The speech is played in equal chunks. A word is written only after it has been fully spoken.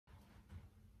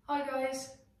Hi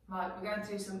guys, right, we're going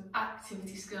to do some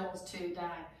activity skills today.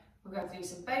 We're going to do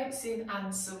some bouncing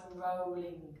and some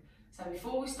rolling. So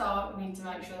before we start, we need to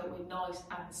make sure that we're nice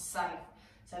and safe.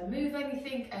 So move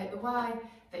anything out the way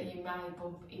that you may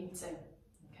bump into,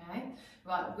 okay?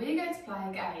 Right, we're going to play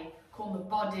a game called the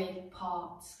body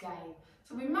parts game.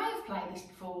 So we may have played this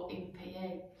before in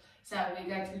PE. So we're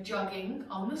going to be jogging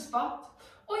on the spot,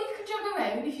 or you can jog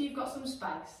around if you've got some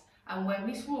space. And when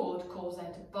Miss Ward calls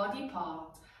out a body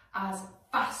part, as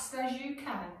fast as you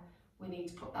can, we need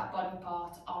to put that body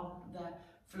part on the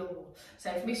floor.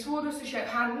 So if Miss Ward was to shout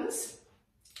hands,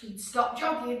 you'd stop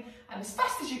jogging, and as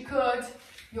fast as you could,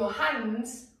 your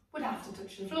hands would have to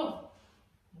touch the floor.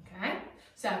 Okay,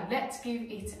 so let's give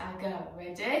it a go.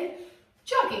 Ready?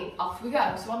 Jogging, off we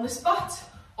go. So on the spot,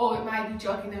 or it may be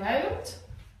jogging around.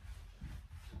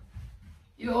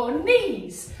 Your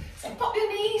knees. So pop your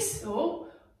knees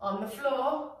on the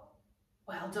floor.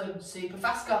 Well done, super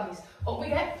fast guys. Up we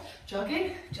go,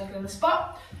 jogging on the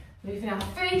spot, moving our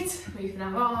feet, moving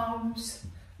our arms.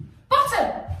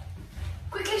 Bottom,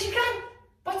 quickly as you can,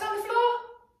 bottom on the floor.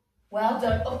 Well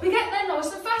done, up we get then,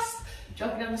 nice and fast.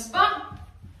 Jogging on the spot.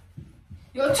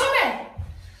 Your tummy.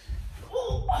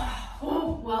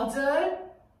 Oh, well done.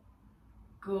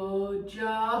 Good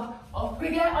job. Up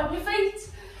we get on your feet,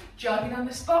 jogging on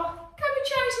the spot. Can we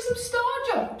change to some star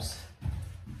jumps?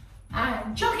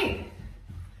 And jogging.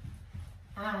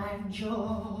 And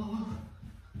your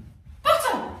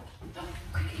bottom,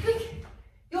 quick,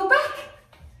 your back,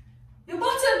 your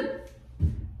bottom,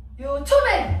 your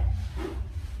tummy,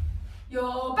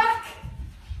 your back.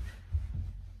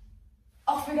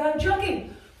 Off we go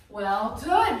jogging. Well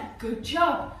done, good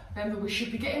job. Remember, we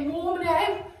should be getting warm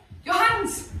now. Your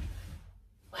hands.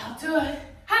 Well done,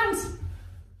 hands.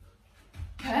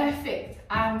 Perfect,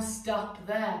 and stop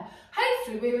there.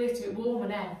 Hopefully we're a little bit warmer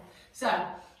now. So,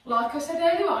 like I said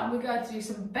earlier on, we're going to do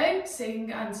some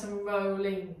bouncing and some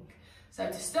rolling. So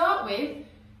to start with,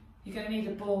 you're going to need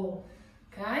a ball,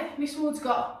 okay? Miss Ward's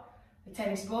got a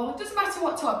tennis ball. It doesn't matter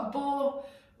what type of ball,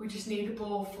 we just need a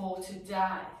ball for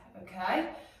today, okay?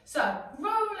 So,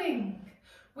 rolling.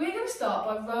 We're going to start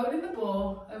by rolling the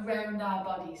ball around our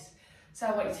bodies. So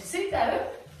I want you to sit down,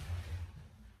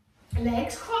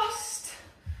 legs crossed.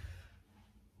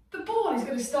 The ball is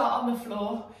going to start on the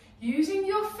floor. Using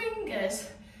your fingers,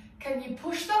 can you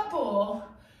push that ball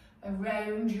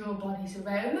around your body? So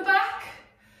around the back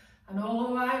and all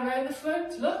the way around the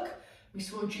front. Look,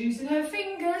 Miss Ward's using her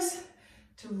fingers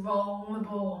to roll the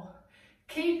ball.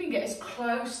 Keeping it as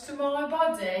close to my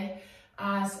body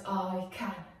as I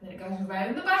can. Then it goes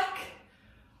around the back.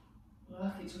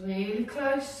 Look, it's really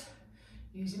close.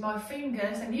 Using my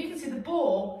fingers, and you can see the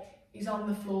ball is on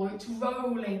the floor, it's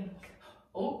rolling.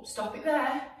 Oh, stop it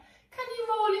there. Can you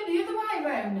roll it the other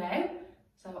way around now?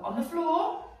 So on the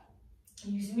floor,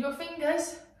 using your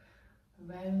fingers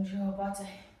around your body.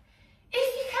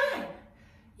 If you can,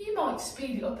 you might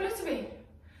speed it up a little bit,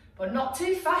 but not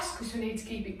too fast because we need to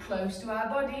keep it close to our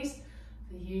bodies.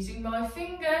 So using my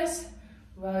fingers,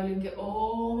 rolling it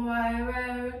all the way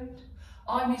around.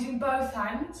 I'm using both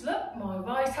hands. Look, my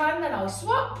right hand, then I'll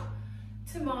swap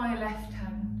to my left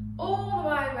hand, all the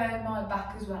way around my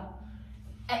back as well.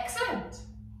 Excellent.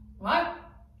 Right,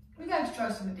 we're going to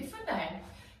try something different now.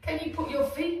 Can you put your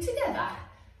feet together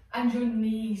and your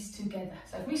knees together?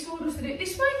 So if Miss Ward was to do it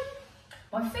this way,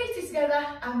 my feet are together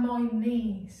and my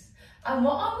knees. And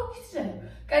what I want you to do,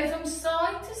 go from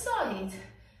side to side.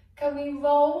 Can we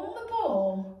roll the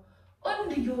ball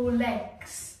under your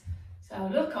legs? So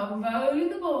look, I'm rolling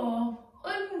the ball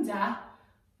under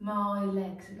my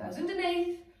legs. It goes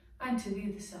underneath and to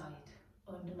the other side.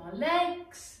 Under my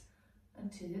legs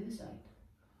and to the other side.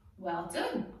 Well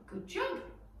done, good job.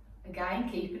 Again,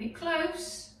 keeping it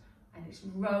close and it's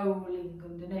rolling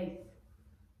underneath.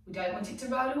 We don't want it to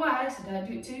roll away, so don't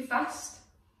do it too fast.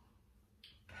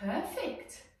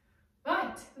 Perfect.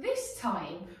 Right, this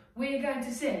time we're going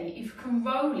to see if we can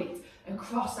roll it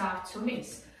across our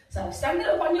tummies. So standing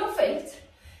up on your feet,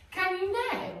 can you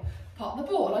now pop the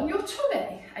ball on your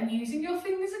tummy and using your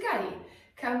fingers again,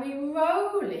 can we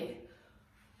roll it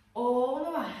all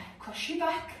the way across your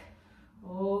back?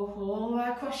 All the way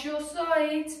across your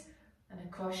side and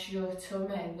across your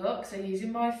tummy. Look, so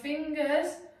using my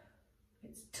fingers,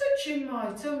 it's touching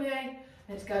my tummy and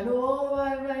it's going all the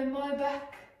way around my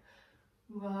back.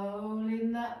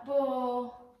 Rolling that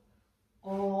ball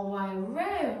all the way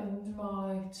around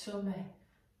my tummy.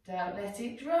 Don't let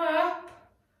it drop.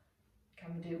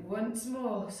 Can we do it once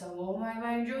more? So all the way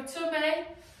around your tummy,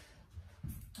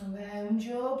 around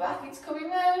your back. It's coming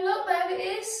round. Look, there it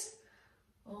is.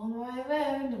 All the way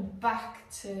around and back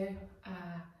to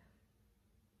our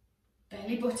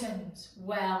belly buttons.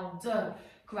 Well done.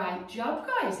 Great job,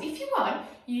 guys. If you want,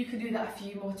 you can do that a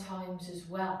few more times as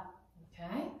well.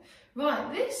 Okay?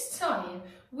 Right, this time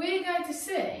we're going to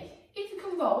see if you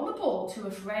can roll the ball to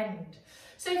a friend.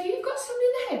 So if you've got someone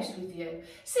in the house with you,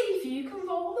 see if you can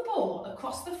roll the ball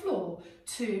across the floor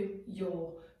to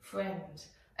your friend.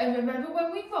 And remember,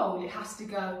 when we roll, it has to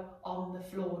go on the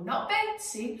floor, not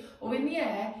bouncing or in the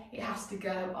air, it has to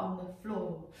go on the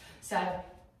floor. So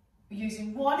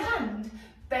using one hand,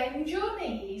 bend your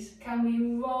knees, can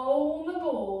we roll the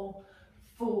ball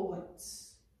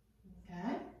forwards,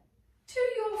 okay, to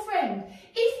your friend.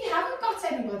 If you haven't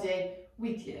got anybody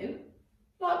with you,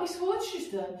 like Miss Ward's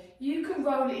just done, you can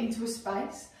roll it into a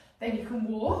space, then you can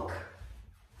walk,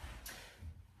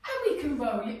 and we can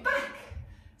roll it back.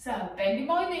 So bending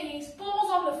my knees,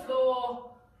 balls on the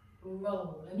floor,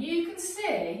 roll. And you can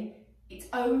see it's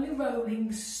only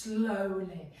rolling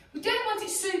slowly. We don't want it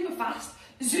super fast,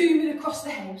 zooming across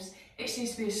the house. It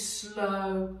needs to be a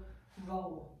slow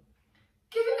roll.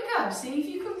 Give it a go. See if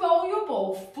you can roll your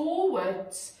ball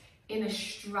forwards in a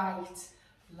straight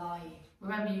line.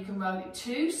 Remember, you can roll it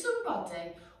to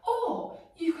somebody, or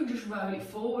you can just roll it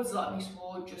forwards like Miss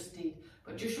Ward just did.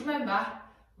 But just remember,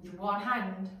 with one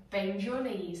hand, bend your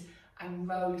knees and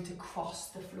roll it across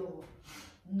the floor.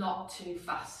 Not too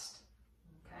fast.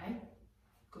 Okay,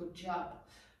 good job.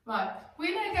 Right,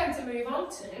 we're now going to move on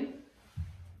to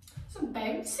some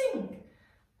bouncing.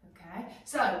 Okay,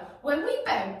 so when we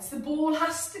bounce, the ball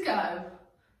has to go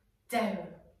down.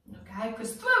 Okay,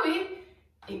 because throwing,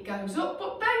 it goes up,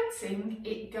 but bouncing,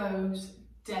 it goes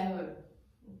down.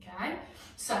 Okay,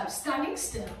 so standing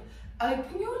still,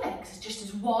 open your legs just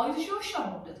as wide as your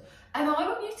shoulders, and I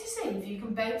want you to see if you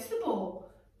can bounce the ball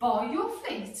by your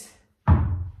feet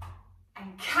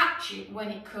and catch it when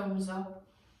it comes up.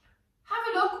 Have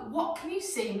a look, what can you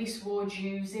see Miss Ward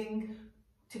using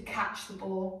to catch the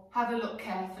ball? Have a look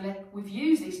carefully. We've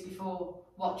used this before.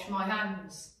 Watch my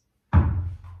hands.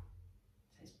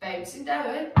 It's bouncing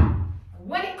down, and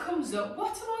when it comes up,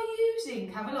 what am I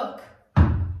using? Have a look.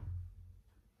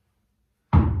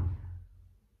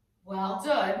 Well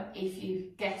done if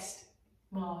you've guessed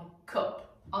my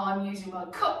cup. I'm using my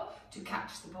cup to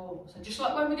catch the ball. So just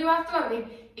like when we do our throwing,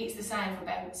 it's the same for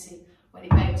bouncing. When it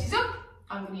bounces up,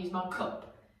 I'm going to use my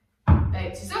cup.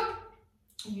 Bounces up,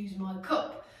 use my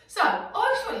cup. So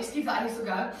I just want you to give that a little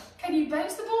go. Can you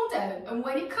bounce the ball down, and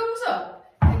when it comes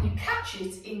up, can you catch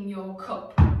it in your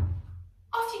cup?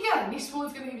 Off you go. Miss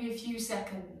Ward's going to give you a few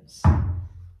seconds.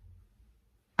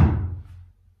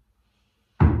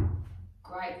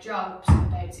 Great job. So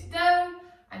bounce it down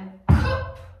and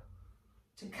cup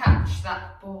to catch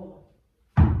that ball.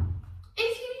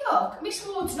 If you look, Miss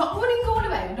Ward's not running all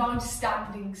around, I'm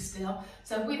standing still.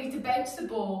 So we need to bounce the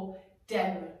ball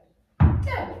down,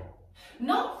 down.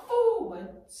 Not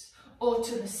forwards or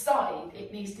to the side,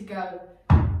 it needs to go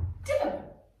down.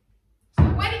 So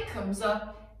when it comes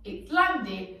up, it's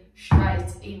landing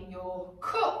straight in your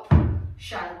cup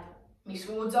shape. Miss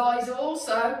Ward's eyes are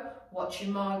also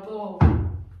watching my ball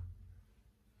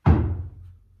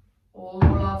all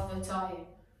of the time.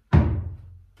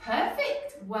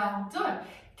 Perfect, well done.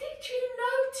 Did you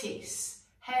notice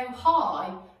how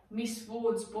high Miss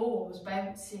Ward's ball was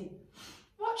bouncing?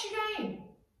 Watch again.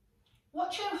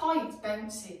 Watch how high it's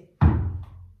bouncing.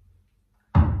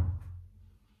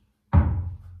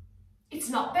 It's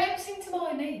not bouncing to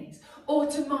my knees or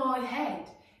to my head.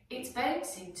 It's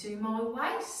bouncing to my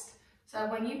waist. So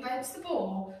when you bounce the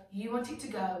ball, you want it to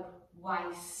go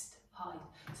waist height.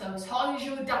 So as high as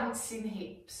your dancing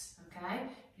hips, okay?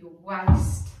 Your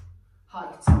waist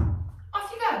height.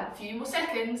 Off you go, a few more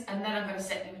seconds, and then I'm going to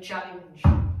set you a challenge.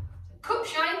 So cup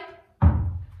shape,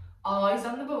 eyes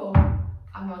on the ball.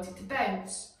 I want it to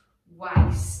bounce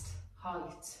waist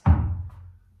height.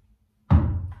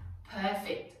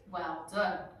 Perfect, well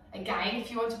done. Again,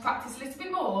 if you want to practice a little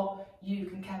bit more, you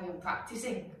can carry on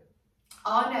practicing.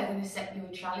 I'm now going to set you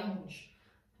a challenge.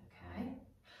 Okay.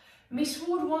 Miss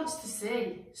Ward wants to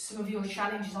see some of your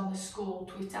challenges on the school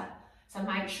Twitter. So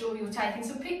make sure you're taking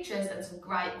some pictures and some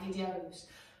great videos.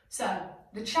 So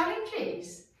the challenge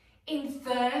is, in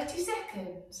 30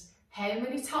 seconds, how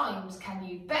many times can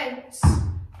you bounce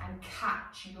and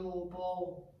catch your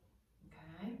ball?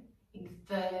 Okay, in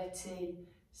 30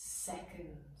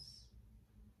 seconds.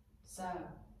 So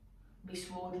Miss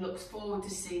Ward looks forward to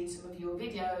seeing some of your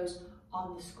videos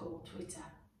on the school Twitter.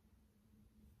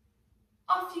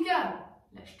 Off you go.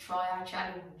 Let's try our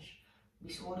challenge.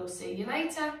 Miss Ward will see you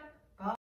later.